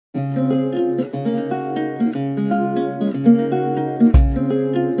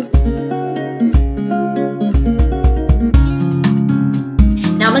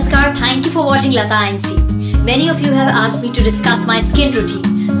Lata NC. Many of you have asked me to discuss my skin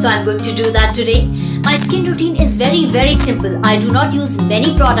routine, so I'm going to do that today. My skin routine is very simple. I do not use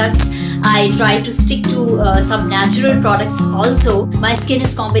many products. I try to stick to some natural products also. My skin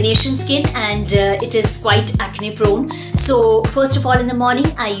is combination skin and it is quite acne prone. So first of all, in the morning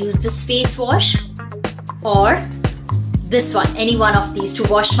I use this face wash or this one, any one of these,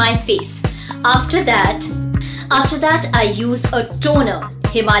 to wash my face. After that I use a toner,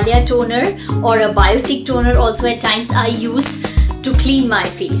 Himalaya toner or a Biotique toner also at times I use to clean my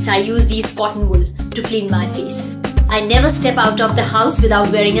face. I use these cotton wool to clean my face. I never step out of the house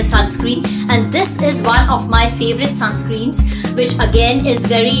without wearing a sunscreen, and this is one of my favorite sunscreens, which again is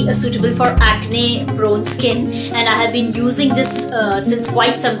very suitable for acne prone skin, and I have been using this since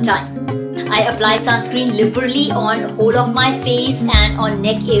quite some time. I apply sunscreen liberally on whole of my face and on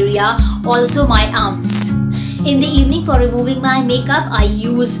neck area, also my arms. In the evening, for removing my makeup, I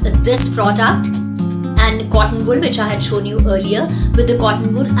use this product and cotton wool, which I had shown you earlier. With the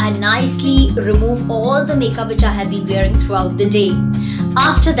cotton wool, I nicely remove all the makeup which I have been wearing throughout the day.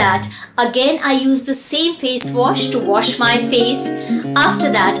 After that, again I use the same face wash to wash my face.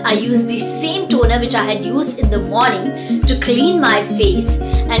 After that, I use the same toner which I had used in the morning to clean my face.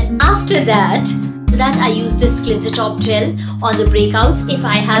 And after that I use this Clincitop gel on the breakouts if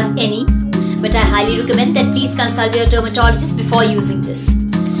I have any. But I highly recommend that please consult your dermatologist before using this.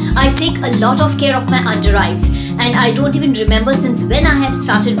 I take a lot of care of my under eyes, and I don't even remember since when I have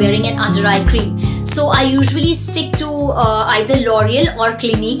started wearing an under eye cream. So I usually stick to either L'Oreal or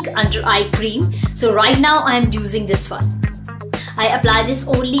Clinique under eye cream. So right now I am using this one. I apply this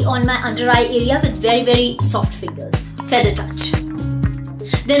only on my under eye area with very soft fingers, feather touch.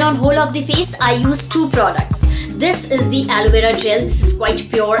 Then on whole of the face I use two products. This is the aloe vera gel. This is quite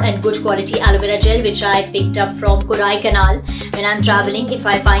pure and good quality aloe vera gel which I picked up from Kodaikanal. When I'm traveling, if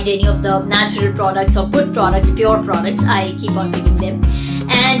I find any of the natural products or good products, pure products, I keep on picking them.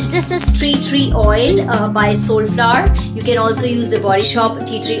 And this is tea tree oil by Soulflower. You can also use the Body Shop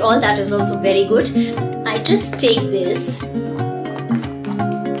tea tree oil, that is also very good. I just take this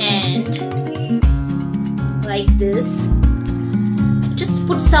and like this, just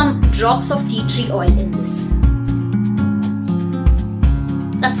put some drops of tea tree oil in this.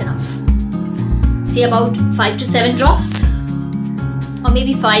 That's enough. Say about 5 to 7 drops, or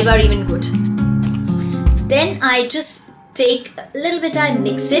maybe 5 are even good. Then I just take a little bit, I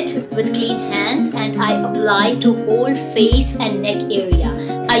mix it with clean hands and I apply to whole face and neck area.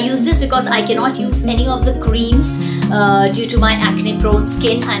 I use this because I cannot use any of the creams due to my acne prone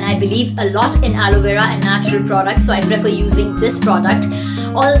skin, and I believe a lot in aloe vera and natural products, so I prefer using this product.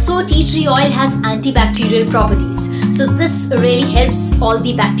 Also, tea tree oil has antibacterial properties, so this really helps all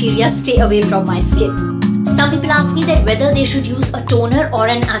the bacteria stay away from my skin. Some people ask me that whether they should use a toner or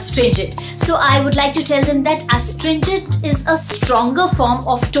an astringent. So I would like to tell them that astringent is a stronger form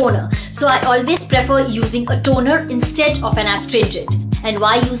of toner. So I always prefer using a toner instead of an astringent. And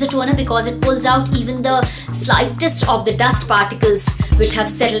why use a toner? Because it pulls out even the slightest of the dust particles which have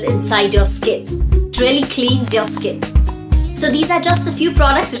settled inside your skin. It really cleans your skin. So these are just a few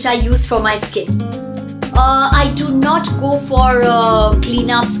products which I use for my skin. I do not go for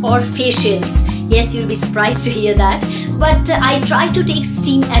cleanups or facials. Yes, you'll be surprised to hear that. But I try to take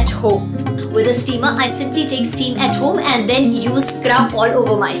steam at home. With a steamer, I simply take steam at home and then use scrub all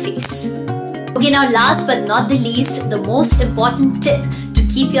over my face. Okay, now last but not the least, the most important tip to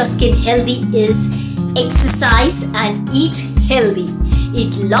keep your skin healthy is exercise and eat healthy.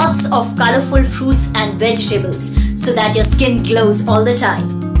 Eat lots of colorful fruits and vegetables so that your skin glows all the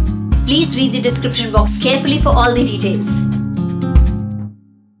time. Please read the description box carefully for all the details.